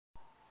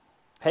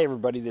Hey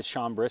everybody, this is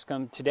Sean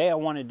Briscom. Today I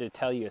wanted to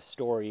tell you a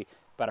story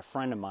about a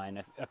friend of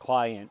mine, a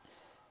client,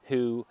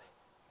 who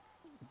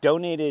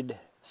donated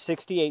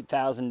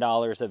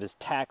 $68,000 of his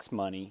tax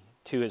money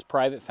to his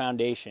private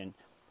foundation,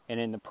 and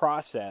in the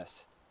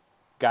process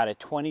got a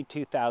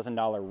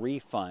 $22,000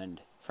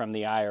 refund from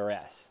the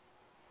IRS.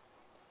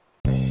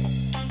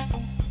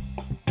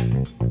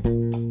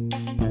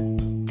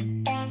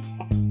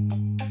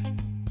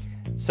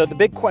 So the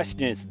big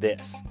question is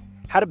this: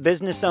 how do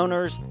business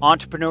owners,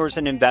 entrepreneurs,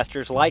 and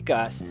investors like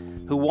us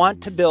who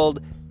want to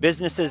build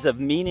businesses of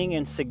meaning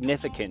and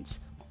significance,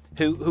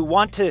 who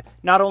want to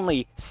not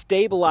only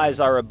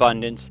stabilize our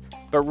abundance,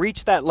 but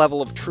reach that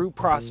level of true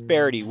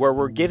prosperity where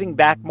we're giving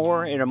back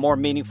more in a more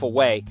meaningful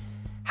way,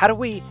 how do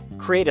we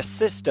create a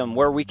system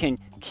where we can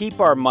keep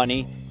our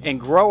money and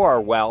grow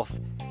our wealth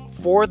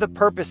for the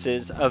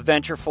purposes of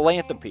venture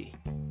philanthropy?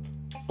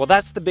 Well,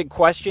 that's the big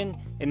question,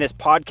 and this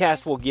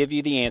podcast will give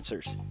you the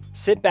answers.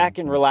 Sit back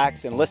and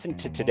relax and listen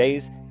to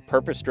today's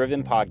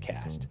purpose-driven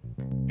podcast.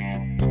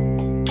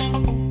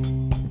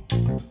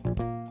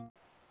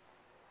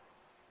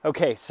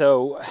 Okay,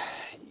 so,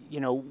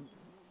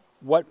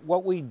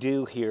 what we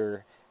do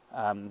here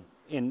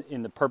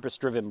in the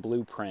purpose-driven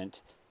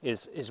blueprint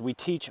is we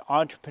teach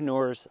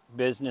entrepreneurs,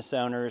 business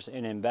owners,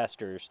 and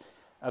investors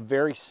a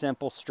very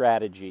simple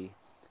strategy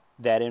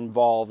that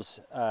involves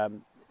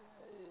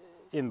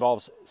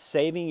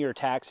saving your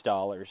tax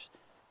dollars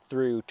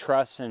through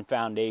trusts and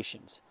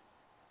foundations.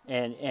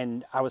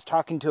 And I was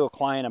talking to a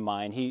client of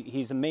mine.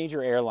 He's a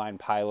major airline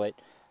pilot,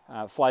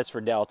 flies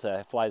for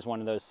Delta, flies one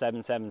of those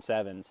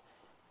 777s.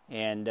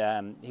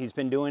 And he's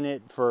been doing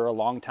it for a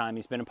long time.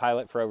 He's been a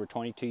pilot for over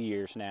 22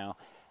 years now.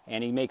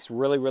 And he makes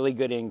really, really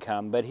good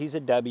income, but he's a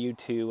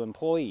W-2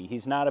 employee.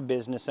 He's not a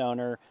business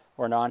owner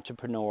or an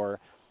entrepreneur.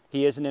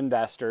 He is an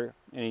investor,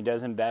 and he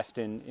does invest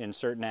in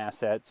certain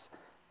assets.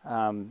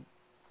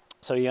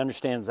 So he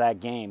understands that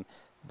game.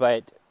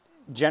 But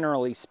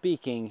generally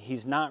speaking,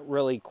 he's not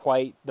really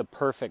quite the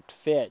perfect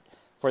fit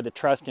for the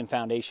trust and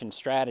foundation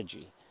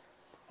strategy.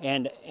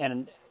 And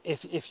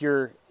if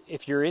you're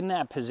in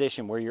that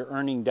position where you're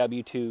earning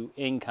W-2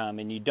 income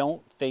and you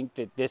don't think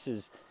that this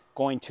is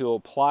going to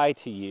apply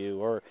to you,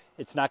 or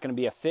it's not going to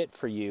be a fit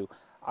for you,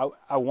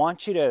 I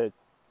want you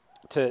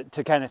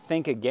to kind of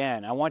think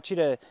again. I want you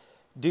to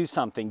do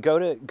something. Go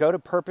to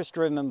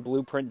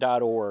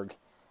purposedrivenblueprint.org,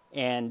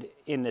 and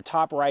in the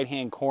top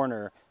right-hand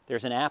corner,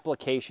 there's an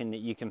application that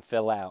you can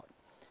fill out.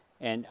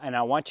 And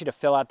I want you to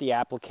fill out the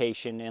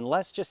application, and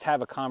let's just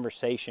have a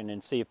conversation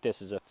and see if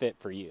this is a fit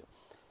for you.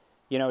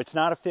 You know, it's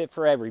not a fit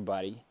for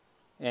everybody.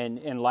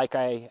 And like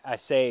I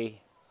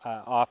say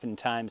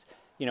oftentimes,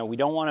 we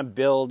don't want to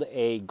build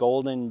a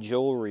golden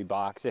jewelry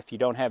box if you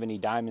don't have any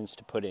diamonds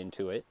to put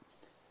into it.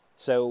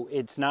 So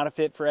it's not a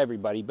fit for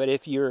everybody. But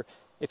if you're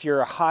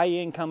a high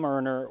income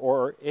earner,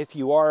 or if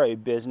you are a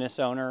business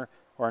owner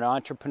or an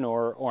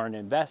entrepreneur or an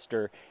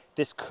investor,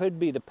 this could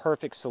be the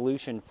perfect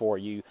solution for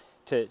you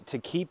to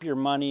keep your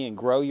money and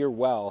grow your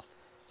wealth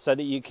so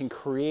that you can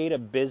create a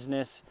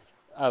business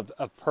of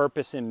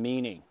purpose and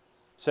meaning,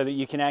 so that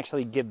you can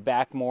actually give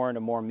back more in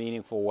a more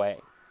meaningful way.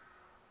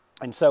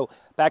 And so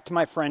back to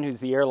my friend who's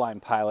the airline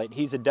pilot.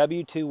 He's a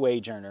W-2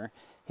 wage earner.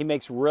 He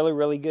makes really,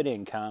 really good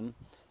income.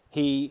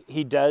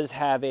 He does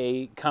have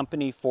a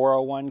company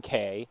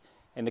 401k,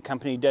 and the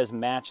company does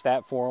match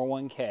that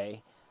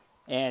 401k.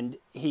 And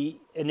he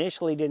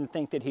initially didn't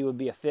think that he would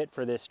be a fit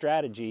for this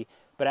strategy,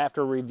 but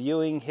after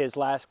reviewing his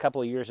last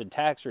couple of years of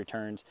tax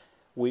returns,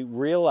 we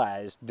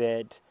realized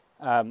that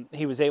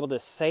he was able to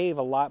save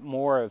a lot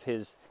more of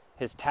his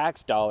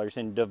tax dollars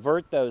and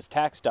divert those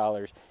tax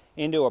dollars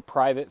into a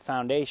private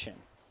foundation.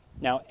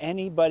 Now,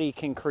 anybody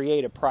can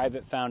create a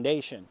private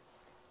foundation.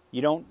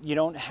 You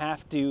don't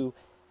have to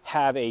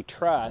have a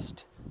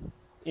trust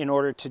in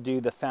order to do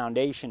the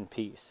foundation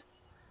piece.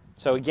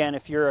 So again,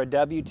 if you're a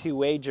W-2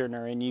 wage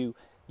earner and you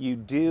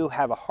do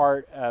have a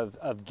heart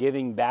of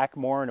giving back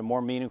more in a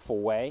more meaningful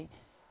way,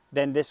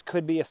 then this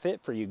could be a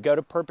fit for you. Go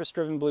to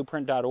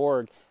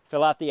purposedrivenblueprint.org,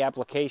 fill out the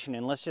application,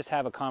 and let's just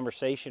have a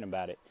conversation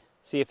about it.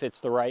 See if it's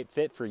the right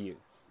fit for you.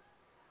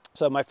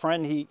 So my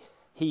friend, he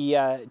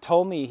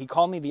called me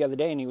the other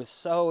day, and he was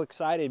so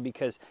excited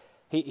because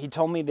he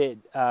told me that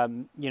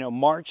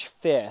March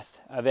 5th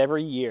of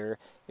every year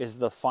is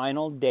the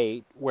final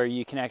date where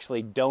you can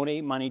actually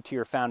donate money to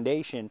your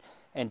foundation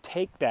and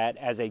take that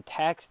as a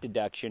tax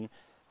deduction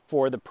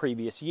for the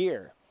previous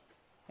year.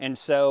 And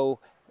so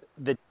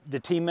the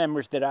team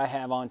members that I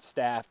have on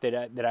staff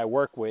that I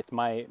work with,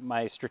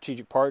 my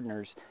strategic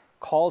partners,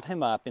 called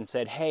him up and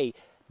said, "Hey,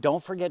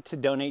 don't forget to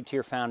donate to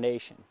your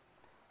foundation."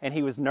 And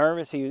he was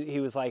nervous. He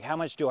was like, "How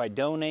much do I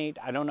donate?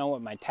 I don't know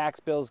what my tax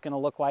bill is going to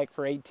look like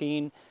for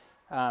 18.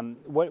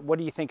 What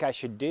do you think I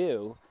should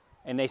do?"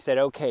 And they said,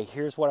 "Okay,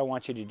 here's what I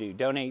want you to do.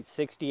 Donate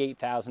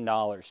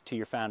 $68,000 to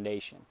your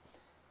foundation."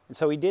 And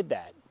so he did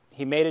that.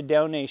 He made a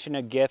donation,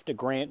 a gift, a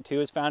grant to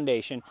his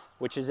foundation,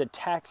 which is a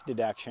tax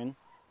deduction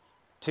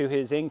to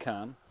his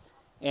income.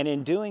 And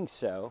in doing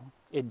so,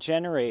 it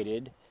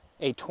generated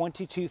a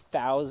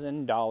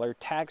 $22,000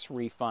 tax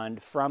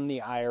refund from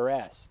the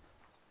IRS.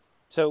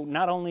 So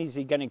not only is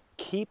he going to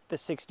keep the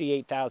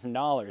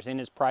 $68,000 in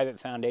his private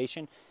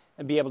foundation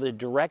and be able to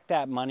direct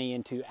that money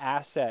into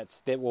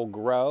assets that will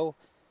grow,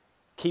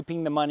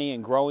 keeping the money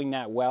and growing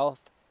that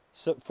wealth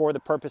for the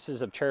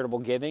purposes of charitable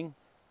giving,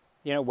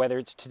 whether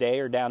it's today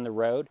or down the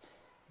road,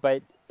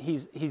 but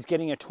he's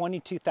getting a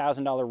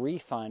 $22,000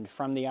 refund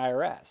from the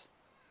IRS.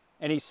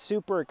 And he's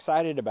super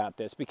excited about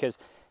this because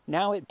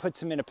now it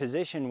puts him in a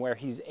position where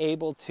he's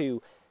able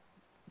to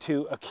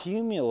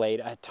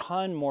accumulate a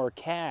ton more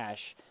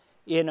cash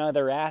in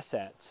other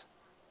assets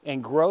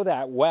and grow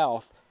that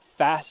wealth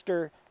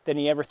faster than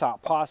he ever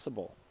thought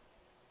possible.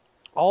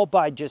 All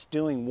by just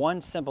doing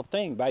one simple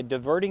thing, by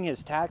diverting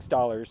his tax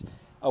dollars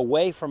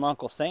away from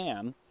Uncle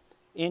Sam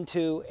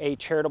into a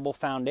charitable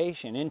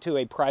foundation, into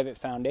a private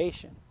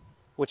foundation,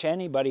 which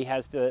anybody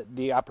has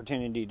the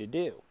opportunity to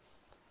do.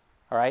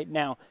 All right,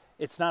 now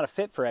it's not a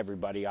fit for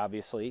everybody,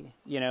 obviously.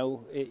 You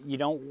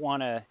don't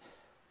want to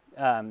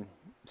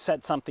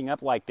set something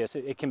up like this.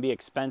 It can be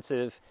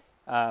expensive.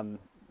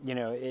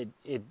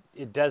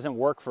 It doesn't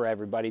work for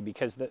everybody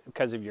because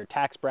of your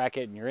tax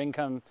bracket and your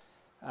income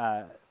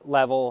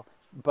level.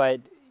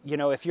 But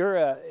if you're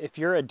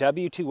a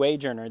W-2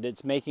 wage earner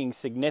that's making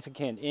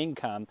significant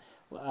income,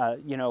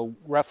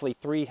 roughly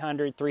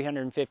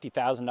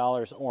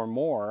 $350,000 or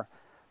more,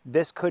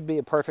 this could be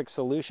a perfect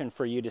solution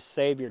for you to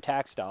save your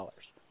tax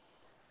dollars.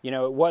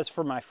 It was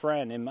for my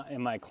friend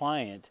and my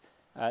client,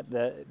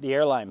 the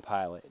airline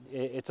pilot.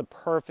 It's a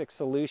perfect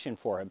solution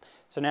for him.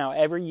 So now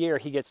every year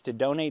he gets to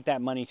donate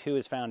that money to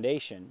his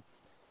foundation,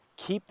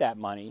 keep that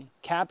money,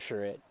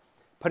 capture it,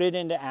 put it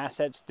into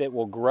assets that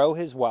will grow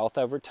his wealth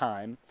over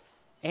time,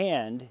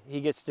 and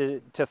he gets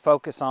to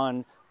focus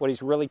on what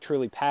he's really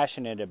truly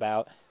passionate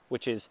about,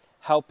 which is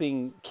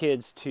helping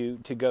kids to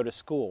go to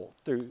school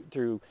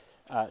through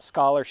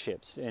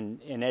scholarships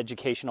and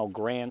educational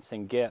grants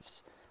and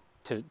gifts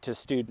to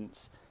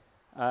students,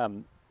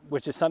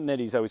 which is something that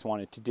he's always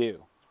wanted to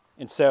do.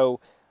 And so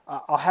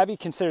I'll have you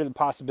consider the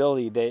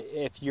possibility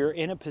that if you're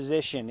in a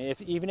position,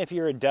 even if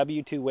you're a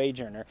W-2 wage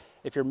earner,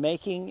 if you're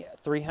making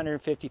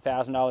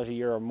 $350,000 a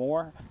year or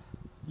more,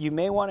 you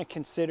may want to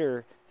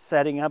consider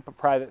setting up a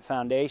private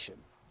foundation.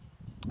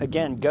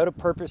 Again, go to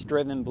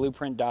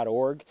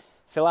purposedrivenblueprint.org,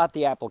 fill out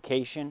the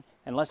application,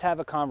 and let's have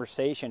a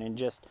conversation and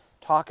just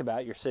talk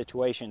about your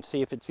situation,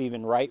 see if it's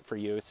even right for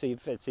you, see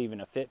if it's even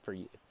a fit for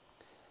you.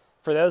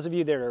 For those of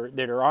you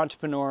that are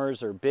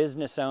entrepreneurs or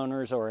business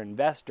owners or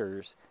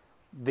investors,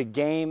 the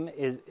game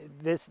is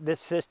this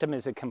system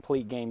is a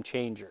complete game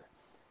changer.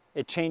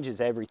 It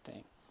changes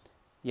everything.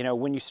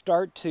 When you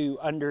start to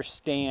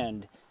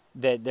understand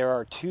that there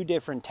are two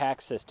different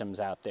tax systems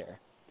out there.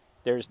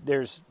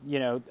 There's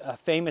a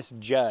famous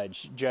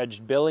judge,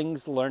 Judge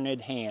Billings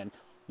Learned Hand.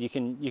 You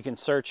can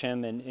search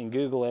him and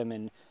Google him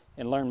and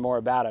learn more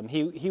about him.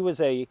 He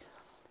was a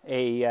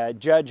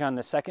judge on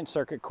the Second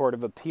Circuit Court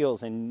of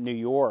Appeals in New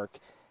York,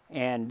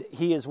 and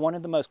he is one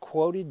of the most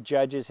quoted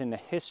judges in the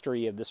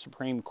history of the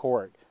Supreme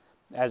Court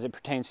as it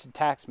pertains to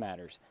tax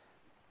matters.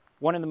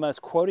 One of the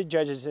most quoted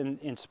judges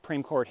in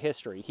Supreme Court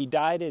history. He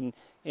died in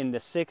the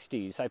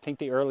 60s, I think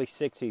the early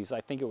 60s,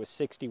 I think it was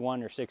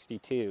 61 or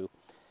 62.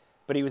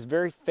 But he was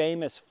very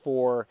famous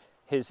for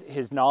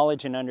his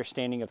knowledge and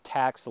understanding of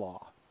tax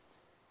law.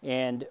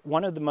 And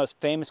one of the most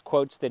famous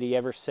quotes that he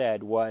ever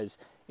said was,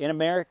 in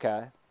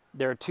America,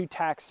 there are two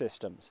tax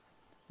systems,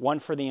 one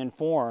for the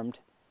informed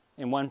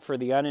and one for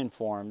the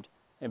uninformed,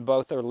 and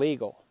both are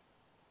legal.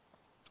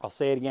 I'll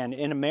say it again.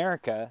 In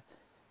America,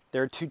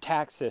 there are two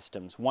tax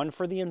systems, one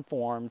for the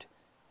informed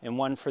and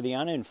one for the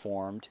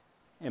uninformed,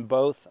 and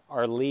both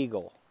are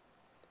legal.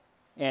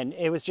 And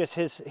it was just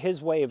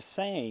his way of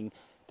saying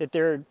that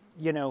there's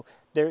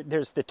the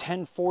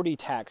 1040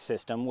 tax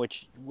system,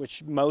 which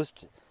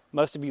most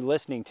of you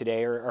listening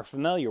today are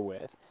familiar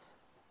with,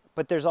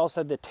 but there's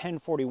also the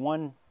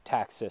 1041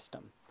 tax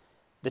system.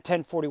 The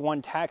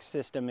 1041 tax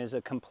system is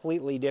a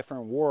completely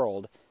different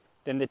world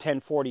than the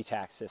 1040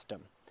 tax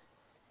system.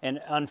 And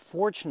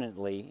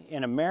unfortunately,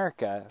 in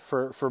America,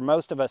 for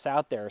most of us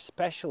out there,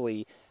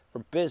 especially for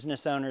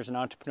business owners and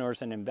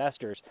entrepreneurs and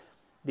investors,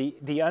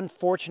 the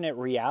unfortunate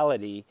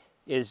reality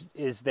is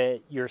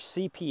that your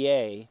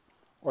CPA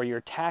or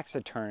your tax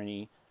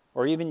attorney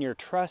or even your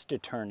trust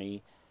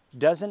attorney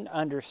doesn't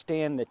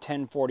understand the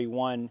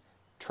 1041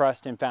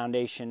 Trust and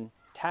Foundation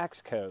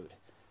Tax Code.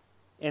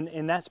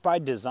 And that's by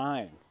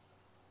design.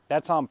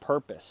 That's on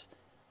purpose.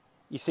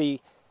 You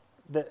see,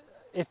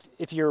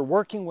 if you're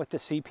working with a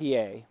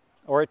CPA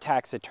or a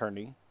tax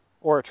attorney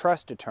or a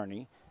trust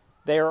attorney,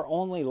 they are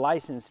only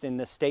licensed in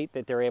the state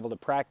that they're able to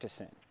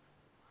practice in.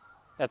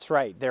 That's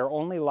right. They're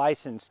only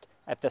licensed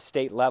at the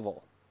state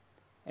level.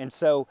 And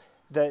so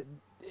the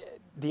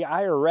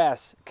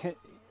IRS,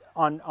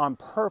 on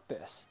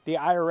purpose, the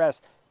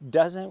IRS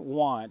doesn't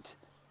want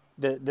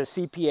the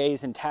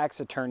CPAs and tax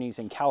attorneys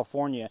in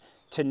California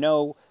to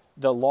know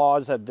the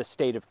laws of the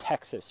state of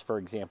Texas, for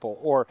example,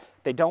 or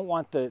they don't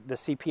want the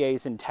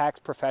CPAs and tax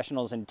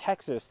professionals in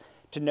Texas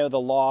to know the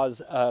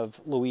laws of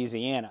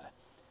Louisiana.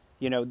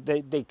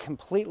 They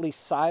completely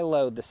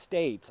silo the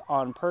states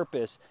on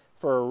purpose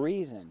for a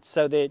reason,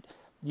 so that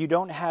you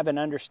don't have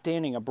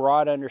a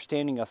broad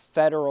understanding of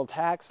federal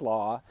tax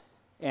law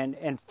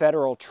and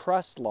federal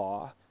trust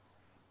law.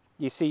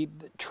 You see,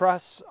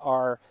 trusts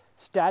are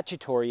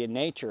statutory in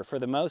nature for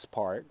the most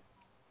part.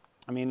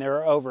 I mean, there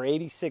are over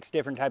 86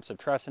 different types of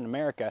trusts in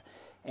America,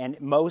 and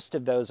most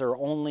of those are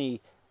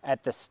only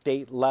at the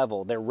state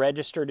level. They're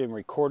registered and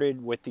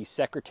recorded with the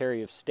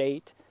Secretary of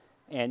State,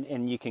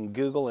 and you can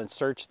Google and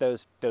search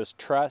those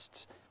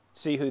trusts,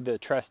 see who the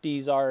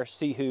trustees are,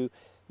 see who,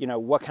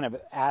 what kind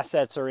of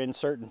assets are in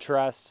certain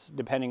trusts,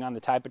 depending on the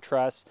type of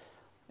trust.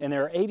 And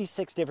there are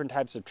 86 different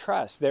types of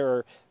trusts. There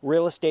are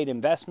real estate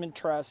investment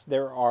trusts,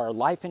 there are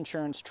life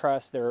insurance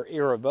trusts, there are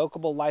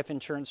irrevocable life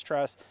insurance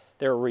trusts,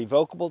 there are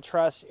revocable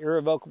trusts,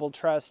 irrevocable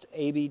trusts,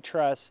 AB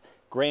trusts,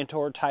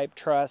 grantor type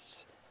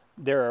trusts.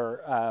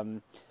 There are,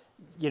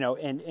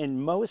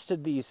 and most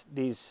of these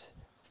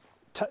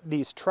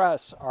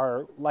trusts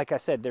are, like I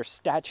said, they're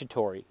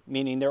statutory,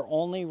 meaning they're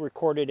only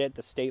recorded at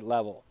the state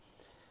level.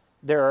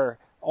 There are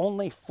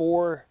only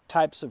 4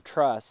 types of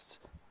trusts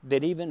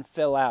that even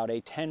fill out a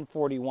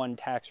 1041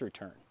 tax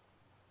return.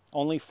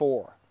 Only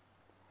 4.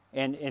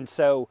 And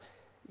so,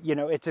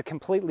 it's a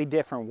completely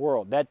different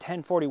world. That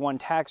 1041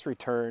 tax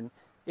return,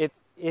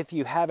 if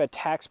you have a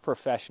tax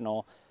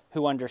professional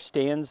who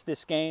understands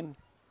this game,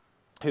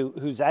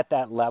 who's at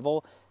that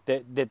level,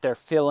 that they're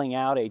filling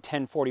out a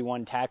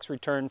 1041 tax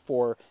return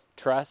for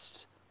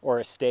trusts or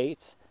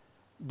estates,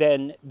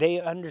 then they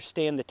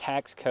understand the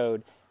tax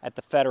code at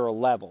the federal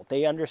level.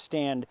 They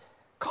understand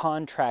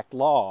contract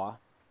law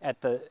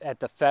at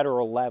the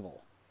federal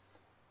level.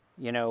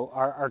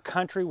 Our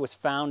country was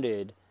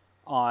founded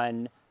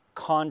on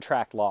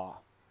contract law,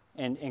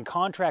 and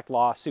contract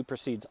law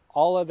supersedes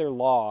all other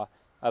law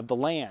of the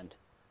land,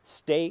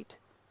 state,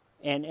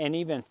 and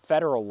even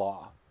federal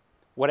law.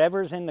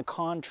 Whatever's in the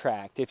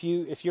contract, if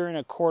you're in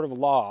a court of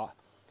law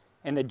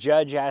and the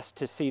judge asks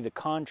to see the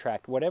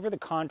contract, whatever the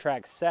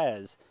contract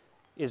says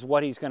is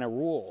what he's going to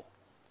rule.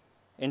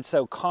 And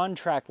so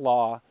contract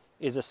law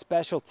is a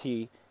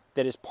specialty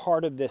that is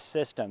part of this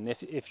system.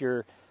 If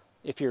your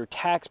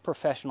tax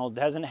professional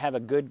doesn't have a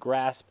good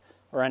grasp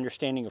or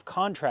understanding of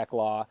contract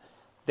law,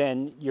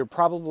 then you're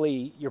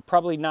probably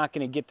not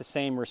going to get the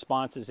same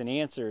responses and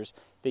answers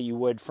that you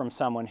would from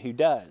someone who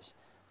does.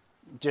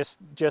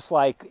 Just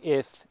like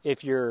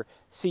if your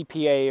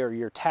CPA or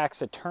your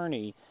tax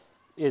attorney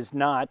is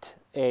not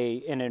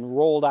an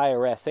enrolled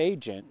IRS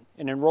agent,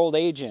 an enrolled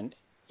agent,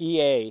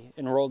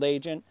 enrolled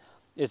agent,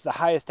 is the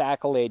highest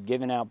accolade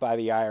given out by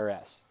the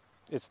IRS.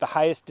 It's the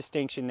highest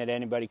distinction that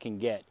anybody can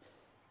get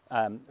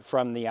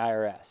from the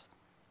IRS.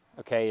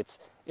 Okay,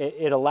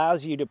 it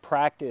allows you to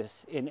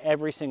practice in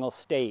every single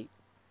state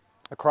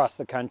across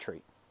the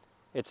country.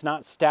 It's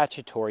not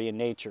statutory in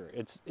nature.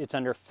 It's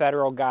under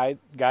federal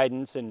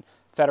guidance and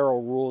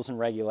federal rules and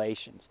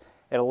regulations.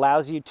 It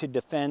allows you to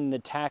defend the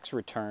tax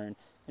return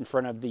in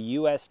front of the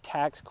U.S.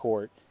 Tax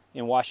Court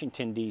in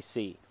Washington,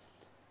 D.C.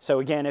 So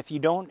again, if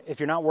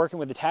you're not working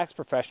with a tax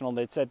professional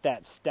that's at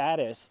that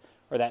status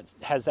or that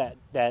has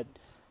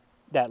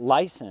that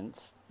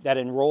license, that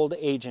enrolled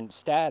agent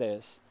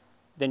status,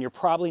 then you're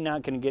probably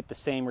not going to get the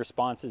same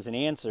responses and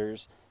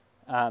answers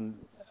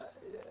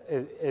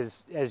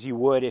as you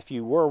would if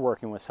you were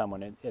working with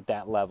someone at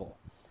that level.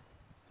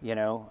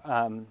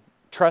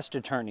 Trust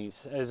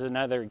attorneys, as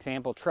another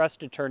example,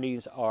 trust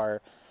attorneys are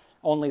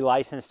only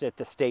licensed at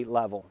the state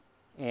level.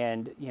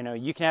 And,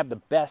 you can have the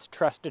best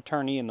trust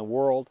attorney in the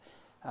world,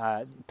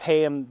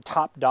 pay him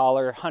top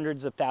dollar,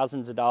 hundreds of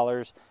thousands of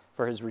dollars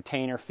for his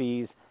retainer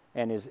fees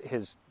and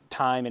his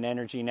time and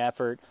energy and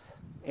effort,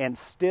 and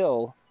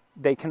still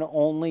they can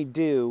only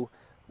do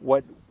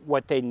what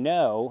they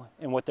know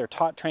and what they're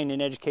taught, trained, and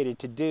educated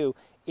to do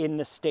in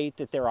the state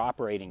that they're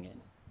operating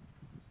in.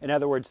 In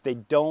other words, they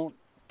don't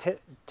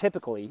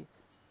typically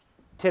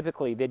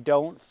they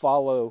don't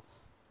follow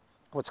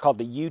what's called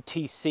the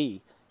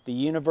UTC, the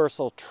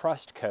Universal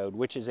Trust Code,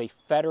 which is a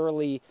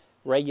federally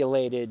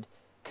regulated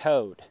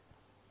code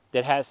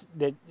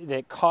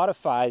that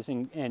codifies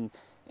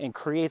and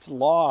creates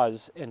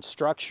laws and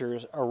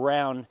structures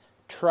around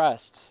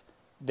trusts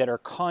that are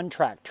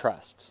contract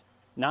trusts,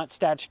 not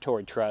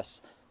statutory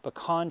trusts, but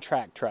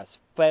contract trusts,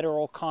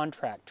 federal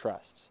contract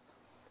trusts.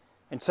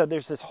 And so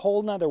there's this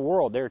whole nother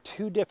world. There are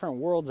 2 different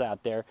worlds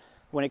out there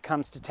when it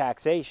comes to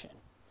taxation.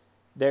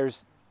 There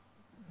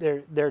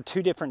are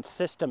 2 different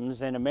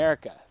systems in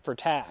America for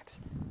tax.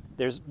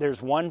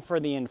 There's one for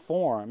the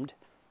informed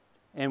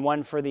and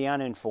one for the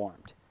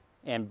uninformed,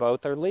 and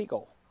both are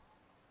legal.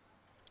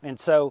 And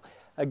so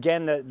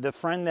again, the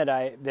friend that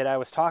I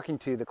was talking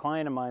to, the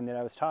client of mine that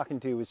I was talking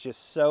to, was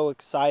just so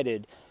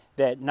excited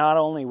that not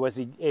only was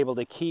he able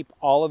to keep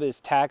all of his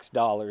tax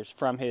dollars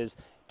from his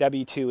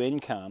W-2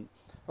 income,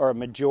 or a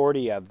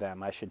majority of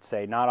them, I should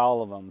say, not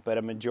all of them, but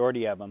a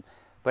majority of them,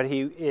 but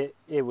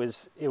it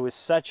was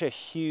such a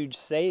huge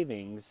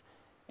savings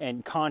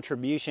and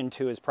contribution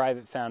to his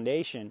private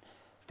foundation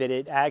that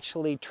it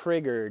actually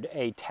triggered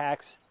a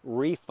tax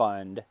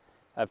refund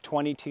of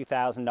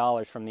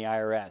 $22,000 from the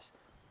IRS.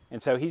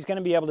 And so he's going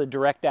to be able to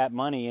direct that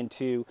money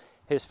into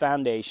his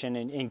foundation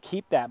and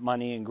keep that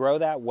money and grow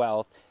that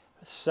wealth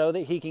so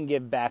that he can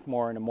give back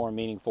more in a more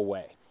meaningful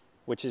way,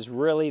 which is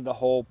really the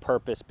whole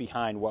purpose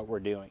behind what we're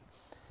doing.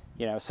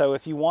 So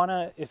if you want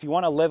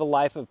to live a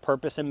life of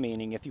purpose and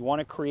meaning, if you want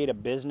to create a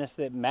business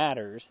that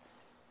matters,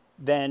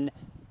 then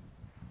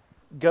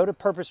go to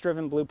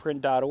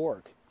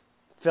purposedrivenblueprint.org.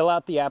 Fill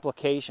out the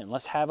application.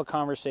 Let's have a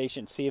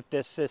conversation. See if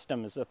this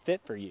system is a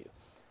fit for you.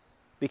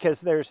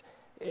 Because there's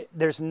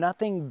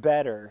nothing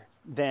better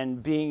than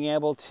being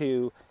able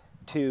to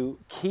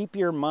keep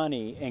your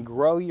money and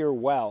grow your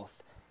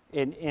wealth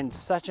in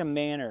such a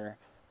manner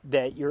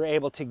that you're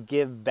able to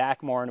give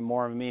back more in a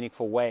more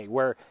meaningful way,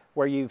 where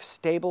you've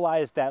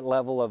stabilized that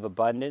level of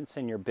abundance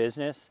in your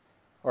business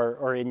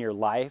or in your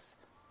life,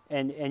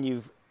 and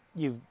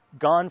you've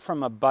gone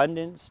from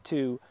abundance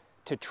to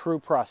true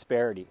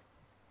prosperity.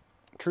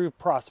 True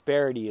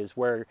prosperity is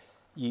where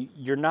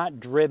you're not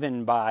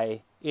driven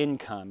by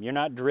income. You're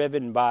not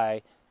driven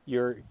by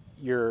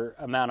your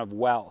amount of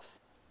wealth.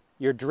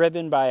 You're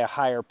driven by a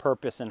higher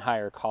purpose and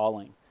higher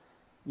calling.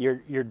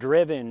 You're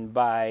driven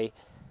by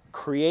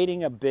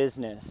creating a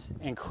business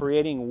and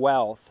creating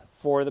wealth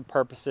for the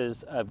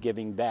purposes of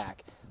giving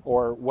back,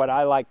 or what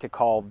I like to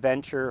call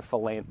venture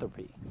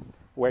philanthropy,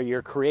 where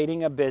you're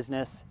creating a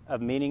business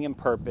of meaning and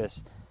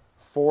purpose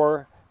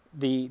for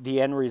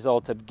the end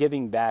result of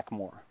giving back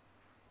more.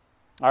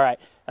 All right,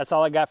 that's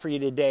all I got for you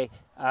today.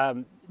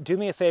 Do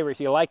me a favor, if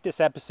you like this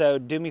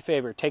episode, do me a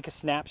favor, take a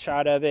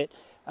snapshot of it,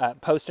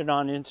 post it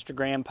on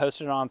Instagram,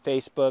 post it on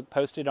Facebook,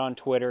 post it on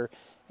Twitter,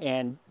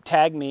 and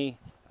tag me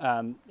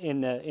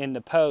in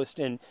the post,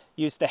 and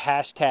use the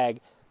hashtag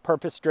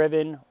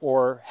purpose-driven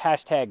or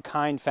hashtag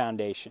kind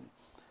foundation.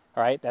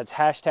 All right, that's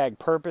hashtag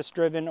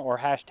purpose-driven or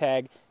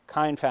hashtag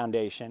kind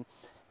foundation,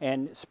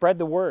 and spread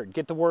the word.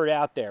 Get the word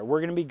out there. We're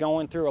going to be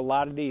going through a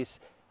lot of these,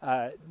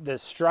 the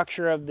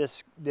structure of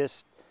this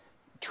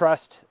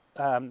trust,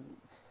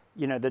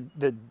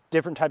 the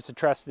different types of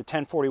trusts, the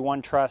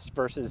 1041 trust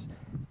versus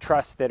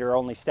trusts that are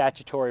only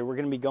statutory. We're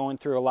going to be going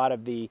through a lot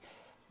of the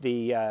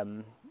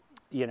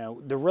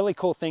really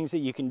cool things that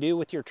you can do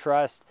with your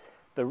trust,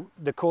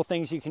 the cool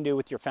things you can do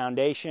with your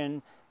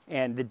foundation,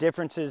 and the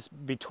differences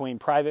between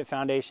private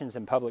foundations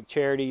and public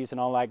charities and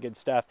all that good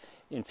stuff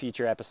in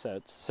future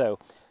episodes. So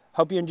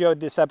hope you enjoyed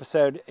this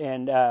episode,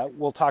 and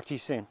we'll talk to you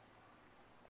soon.